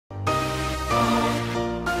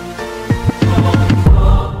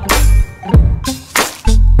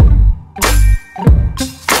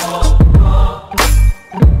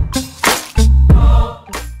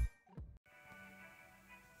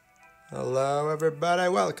Hello everybody,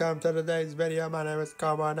 welcome to today's video. My name is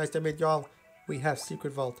Komar, nice to meet y'all. We have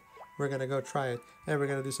Secret Vault. We're gonna go try it. And we're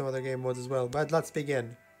gonna do some other game modes as well. But let's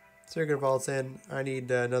begin. Secret Vault's in. I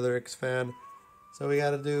need another Xaphan. So we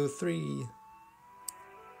gotta do 3.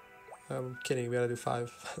 I'm kidding, we gotta do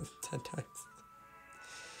 5. 10 times.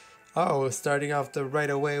 Oh, starting off the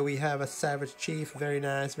right away we have a Savage Chief. Very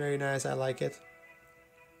nice, I like it.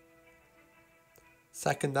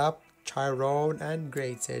 Second up, Chiron and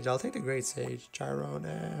Great Sage. I'll take the Great Sage.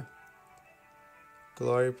 Chiron,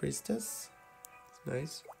 Glory Priestess. It's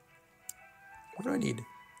nice. What do I need?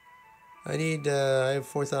 I have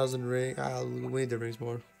 4,000 rings. We need the rings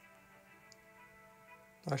more.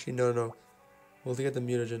 Actually, no. We'll get the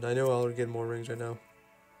mutagen. I know I'll get more rings right now.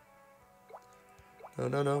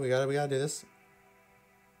 No. We gotta do this.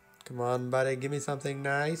 Come on, buddy. Give me something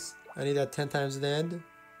nice. I need that 10 times the end.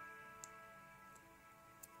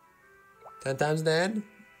 10 times the end.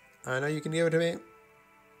 I know you can give it to me.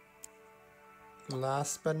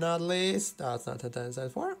 Last but not least. Oh, it's not 10 times.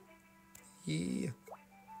 Is 4? Yeah.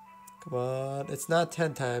 Come on. It's not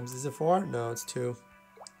 10 times. Is it 4? No, it's 2.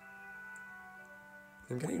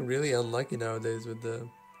 I'm getting really unlucky nowadays with the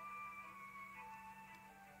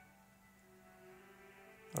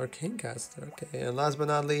Arcane Caster. Okay, and last but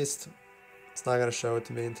not least, it's not gonna show it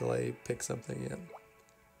to me until I pick something yet.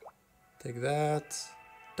 Take that.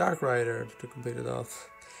 Dark Rider to complete it off.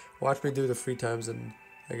 Watch me do the free times and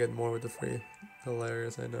I get more with the free.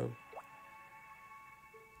 Hilarious, I know.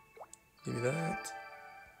 Give me that.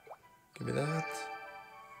 Give me that.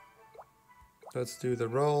 Let's do the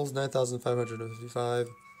rolls. 9,555.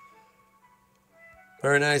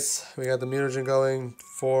 Very nice. We got the mutagen going.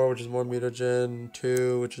 4, which is more mutagen.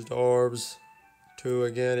 2, which is the orbs. 2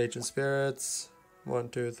 again, ancient spirits. 1,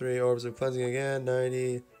 2, 3, orbs of cleansing again.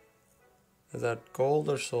 90. Is that gold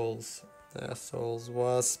or souls? Yeah, souls.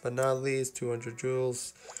 Was, but not least, 200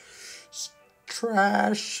 jewels.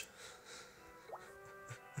 Trash.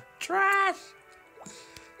 Trash.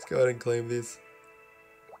 Let's go ahead and claim these.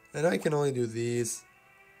 And I can only do these.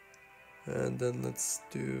 And then let's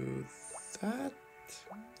do that.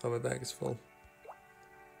 Oh, my bag is full.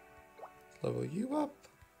 Level you up.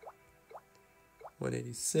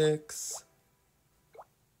 186.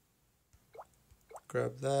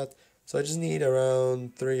 Grab that. So I just need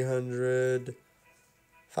around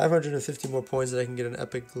 550 more points that I can get an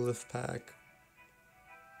epic glyph pack.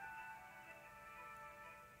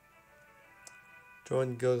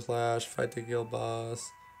 Join guild clash, fight the guild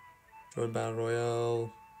boss, join battle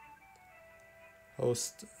royale,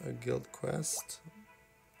 host a guild quest.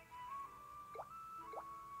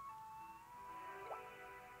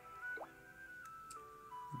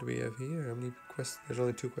 What do we have here? How many quests? There's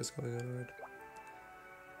only 2 quests going on, right?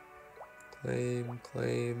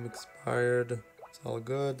 Claim, expired. It's all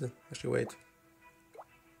good. Actually, wait.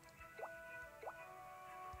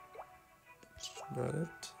 That's not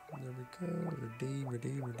it. There we go.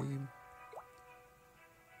 Redeem.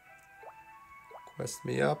 Quest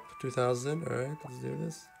me up. 2,000. Alright, let's do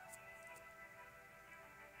this.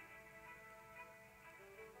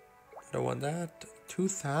 I don't want that.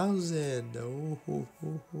 2,000. Oh,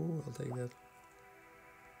 I'll take that.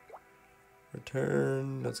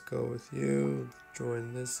 Return, let's go with you.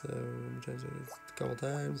 Join this, a couple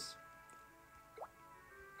times.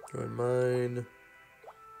 Join mine.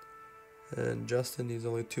 And Justin, he's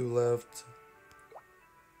only 2 left.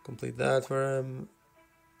 Complete that for him.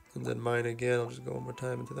 And then mine again, I'll just go one more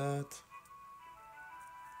time into that.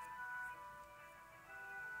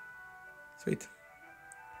 Sweet.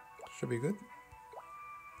 Should be good.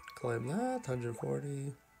 Claim that,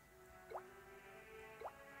 140.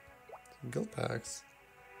 Guild packs.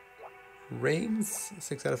 Rings,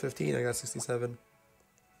 6 out of 15. I got 67.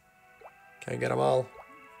 Can't get them all.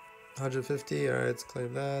 150. Alright, let's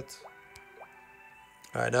claim that.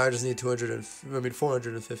 Alright, now I just need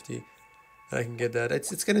 450. And I can get that.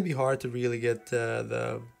 It's gonna be hard to really get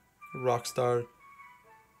the Rockstar.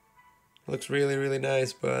 Looks really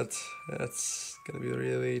nice, but that's gonna be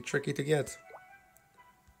really tricky to get.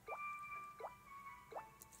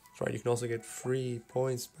 Right, you can also get free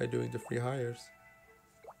points by doing the free hires.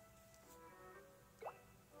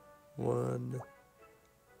 1,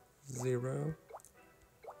 0.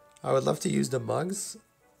 I would love to use the mugs.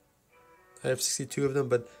 I have 62 of them,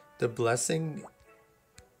 but the blessing,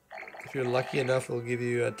 if you're lucky enough, will give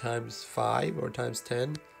you a ×5 or ×10.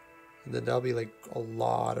 And then that'll be like a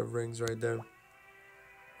lot of rings right there.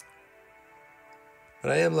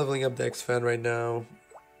 But I am leveling up the Xaphan right now.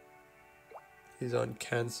 He's on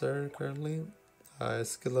Cancer currently. His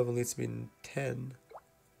skill level needs to be 10.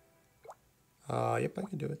 Yep, I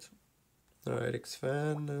can do it. Alright,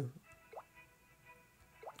 Xaphan.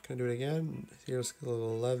 Can I do it again? Hero skill of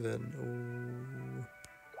 11. Ooh.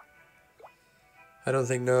 I don't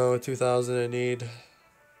think, no. 2,000 I need.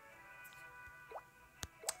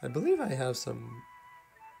 I believe I have some...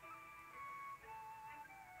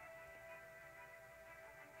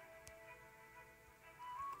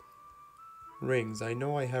 rings. I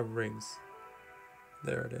know I have rings.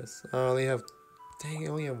 There it is. I only have... Dang, I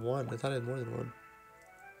only have one. I thought I had more than one.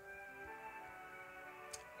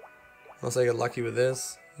 Unless I get lucky with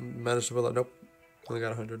this. Managed to pull it. Nope. Only got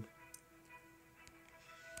 100.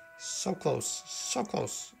 So close. So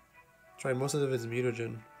close. Try most of it's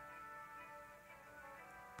mutagen.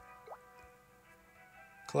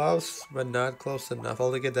 Close, but not close enough.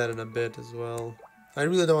 I'll get that in a bit as well. I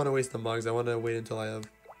really don't want to waste the mugs. I want to wait until I have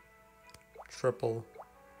triple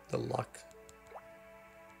the luck.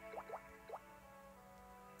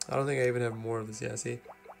 I don't think I even have more of this. Yeah, see?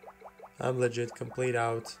 I'm legit complete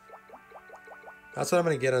out. That's what I'm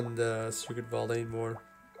going to get on the Secret Vault. I need more.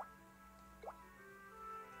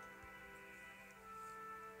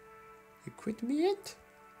 You quit me yet?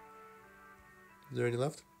 Is there any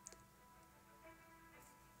left?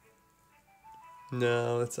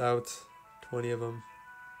 No, it's out. 20 of them.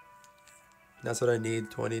 That's what I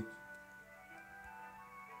need.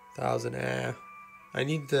 20,000. I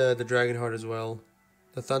need the Dragon Heart as well.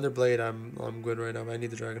 The Thunderblade, I'm good right now. But I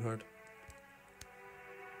need the Dragon Heart.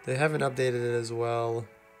 They haven't updated it as well.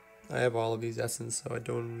 I have all of these essence, so I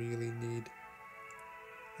don't really need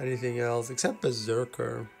anything else except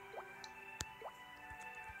Berserker.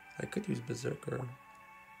 I could use Berserker.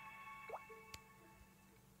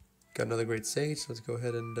 Got another great sage. Let's go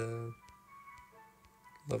ahead and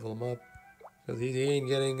level him up. Because he ain't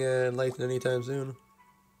getting enlightened anytime soon.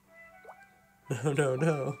 No,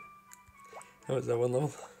 no. How is that one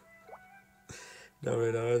level? No,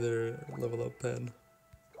 right now, other level up pen.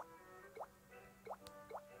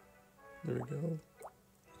 There we go.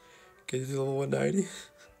 Get you to level 190.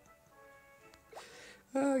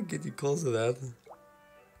 Get you close to that.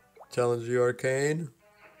 Challenge you, Arcane.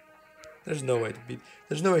 There's no way to beat.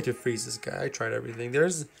 There's no way to freeze this guy. I tried everything.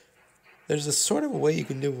 There's a sort of a way you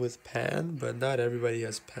can do it with Pan, but not everybody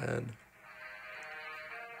has Pan.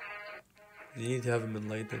 You need to have him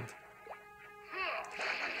enlightened.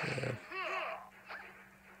 Yeah.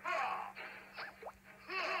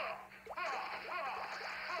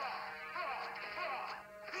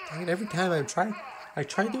 Dang it, every time I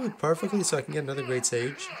try to do it perfectly so I can get another great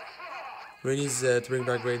sage. Rini's to bring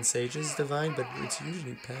back great sages divine, but it's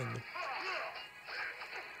usually Pen.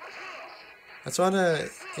 I just want to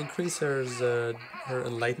increase her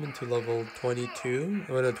enlightenment to level 22,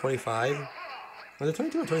 or no, 25. Was it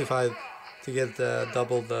 22 or 25 to get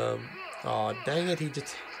double the... Aw, dang it, he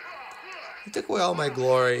took away all my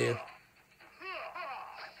glory.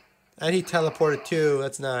 And he teleported too,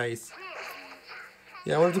 that's nice.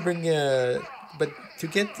 Yeah, I wanted to bring... but to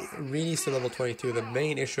get Rini's to level 22, the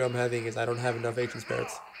main issue I'm having is I don't have enough Ancient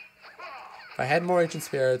Spirits. If I had more Ancient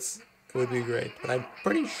Spirits, it would be great. But I'm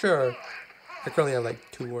pretty sure I currently have like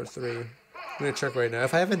 2 or 3. I'm going to check right now.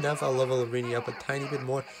 If I have enough, I'll level Rini up a tiny bit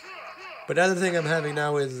more. But the other thing I'm having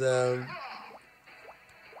now is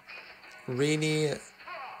Rini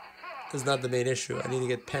is not the main issue. I need to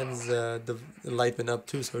get Pen's the enlightenment up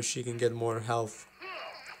too so she can get more health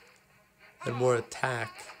and more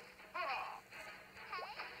attack.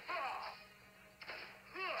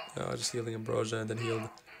 Oh, just healing Ambrosia and then healed.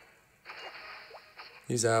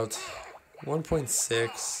 He's out.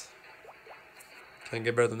 1.6. Can't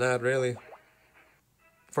get better than that, really.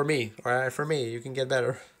 For me, alright, for me, you can get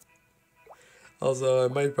better. Also, I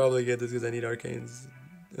might probably get this because I need Arcane's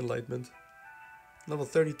enlightenment. Level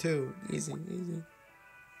 32, easy, easy.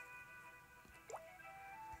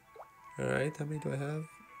 Alright, how many do I have?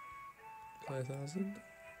 5,000.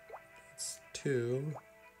 That's 2.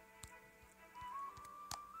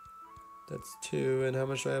 That's 2, and how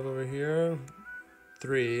much do I have over here?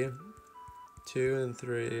 3. 2 and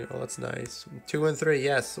 3. Oh, that's nice. 2 and 3,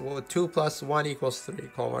 yes. Well, 2 plus 1 equals 3.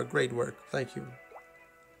 Komar, great work. Thank you.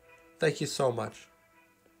 Thank you so much.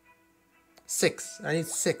 6. I need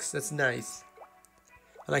 6. That's nice.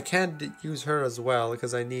 And I can't use her as well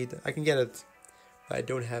because I can get it, but I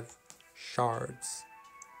don't have shards.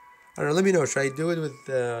 I don't know. Let me know. Should I do it with?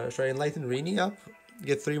 Should I enlighten Rini up?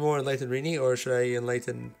 Get 3 more enlighten Rini, or should I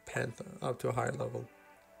enlighten Panth up to a higher level?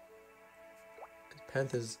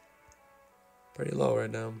 Panth is pretty low right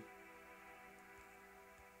now.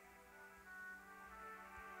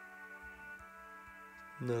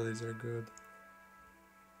 No, these are good.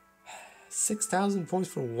 6,000 points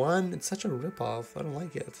for 1. It's such a ripoff. I don't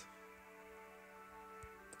like it.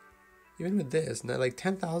 Even with this, not like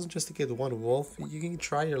 10,000 just to get one wolf. You can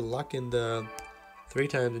try your luck in the 3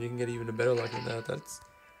 times and you can get even a better luck than that. That's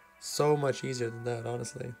so much easier than that,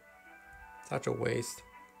 honestly. Such a waste.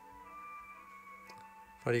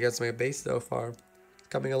 But you guys my base so far.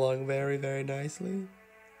 Coming along very, very nicely.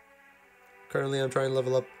 Currently I'm trying to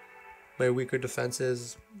level up my weaker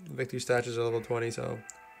defenses. Victory statues are level 20, so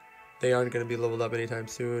they aren't going to be leveled up anytime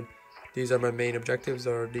soon. These are my main objectives,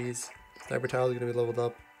 or these. Sniper tiles are going to be leveled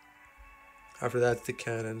up. After that, the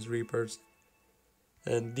cannons, reapers.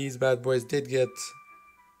 And these bad boys did get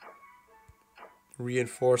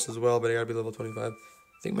reinforced as well, but they gotta be level 25. I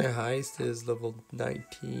think my highest is level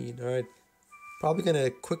 19. Alright. Probably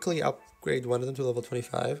gonna quickly upgrade one of them to level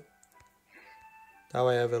 25. That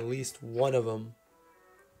way I have at least one of them.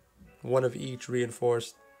 One of each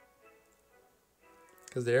reinforced.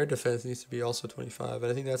 Because the air defense needs to be also 25.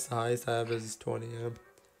 And I think that's the highest I have is 20. Yeah.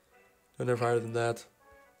 Don't have higher than that.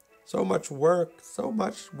 So much work. So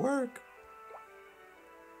much work.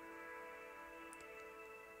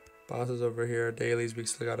 Bosses over here. Dailies we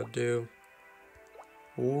still gotta do.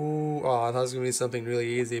 Ooh. Oh, I thought it was gonna be something really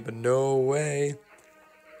easy. But no way.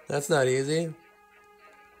 That's not easy.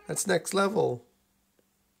 That's next level.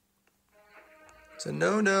 It's a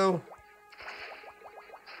no-no.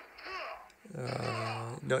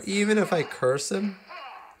 No, even if I curse him.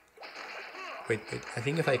 Wait. I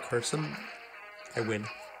think if I curse him, I win.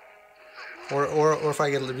 Or if I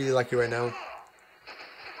get really lucky right now.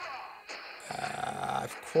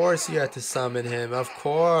 Of course you had to summon him. Of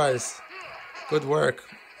course. Good work.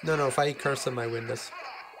 No, if I curse him, I win this.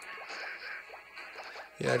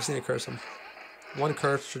 Yeah, I just need to curse him. One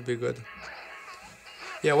curse should be good.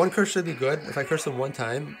 Yeah, one curse should be good. If I curse him one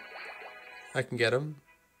time, I can get him.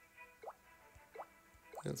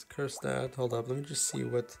 Let's curse that. Hold up, let me just see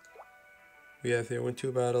what we have here. Win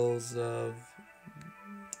 2 battles of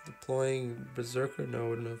deploying Berserker.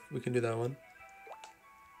 No, we can do that one.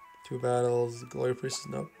 2 battles, Glory Priestess.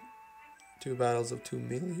 Nope. 2 battles of 2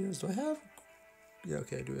 melee heroes. Do I have? Yeah,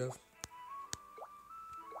 okay, I do have.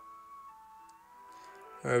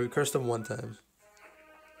 Alright, we cursed him 1 time.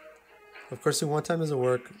 If cursing 1 time doesn't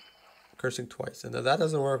work, cursing twice. And if that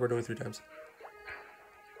doesn't work, we're doing 3 times.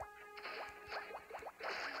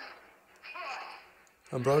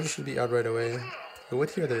 Ambrosia should be out right away. But what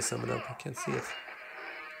hero did I summon up? I can't see it.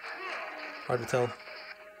 Hard to tell.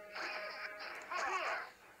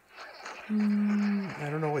 I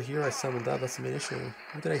don't know what hero I summoned up. That's the main issue.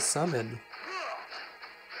 What did I summon?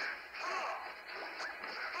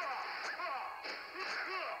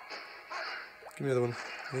 Give me the other one.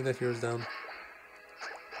 I think that hero's down.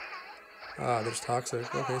 Ah, there's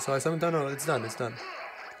Toxic. Okay, so I summoned down. No, it's done. It's done.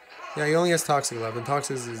 Yeah, he only has Toxic left, and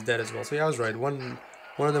Toxic is dead as well. So yeah, I was right. One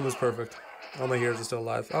of them was perfect. All my heroes are still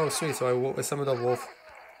alive. Oh, sweet. So I summoned up Wolf.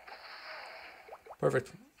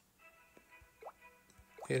 Perfect.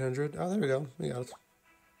 800. Oh, there we go. We got it.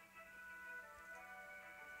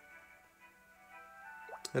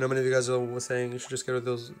 I know many of you guys were saying you should just get rid of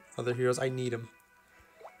those other heroes. I need them.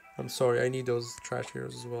 I'm sorry. I need those trash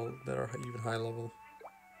heroes as well that are even high level.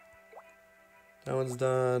 That one's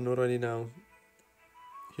done. What do I need now?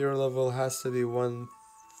 Hero level has to be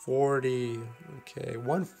 140. Okay,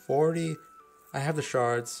 140. I have the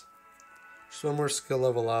shards. Just one more skill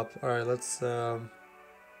level up. Alright, let's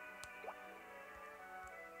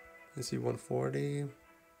see, 140.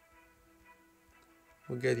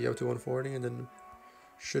 We'll get you up to 140 and then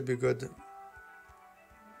should be good.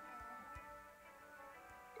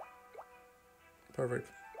 Perfect.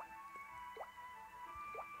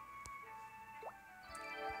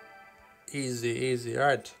 Easy.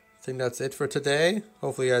 Alright, I think that's it for today.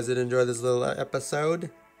 Hopefully you guys did enjoy this little episode.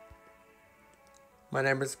 My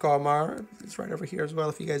name is Komar. It's right over here as well.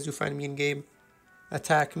 If you guys do find me in game,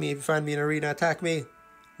 attack me. If you find me in arena, attack me.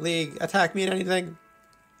 League, attack me in anything.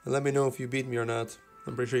 And let me know if you beat me or not.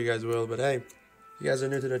 I'm pretty sure you guys will. But hey, if you guys are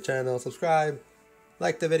new to the channel, subscribe,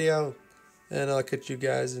 like the video, and I'll catch you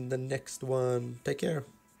guys in the next one. Take care.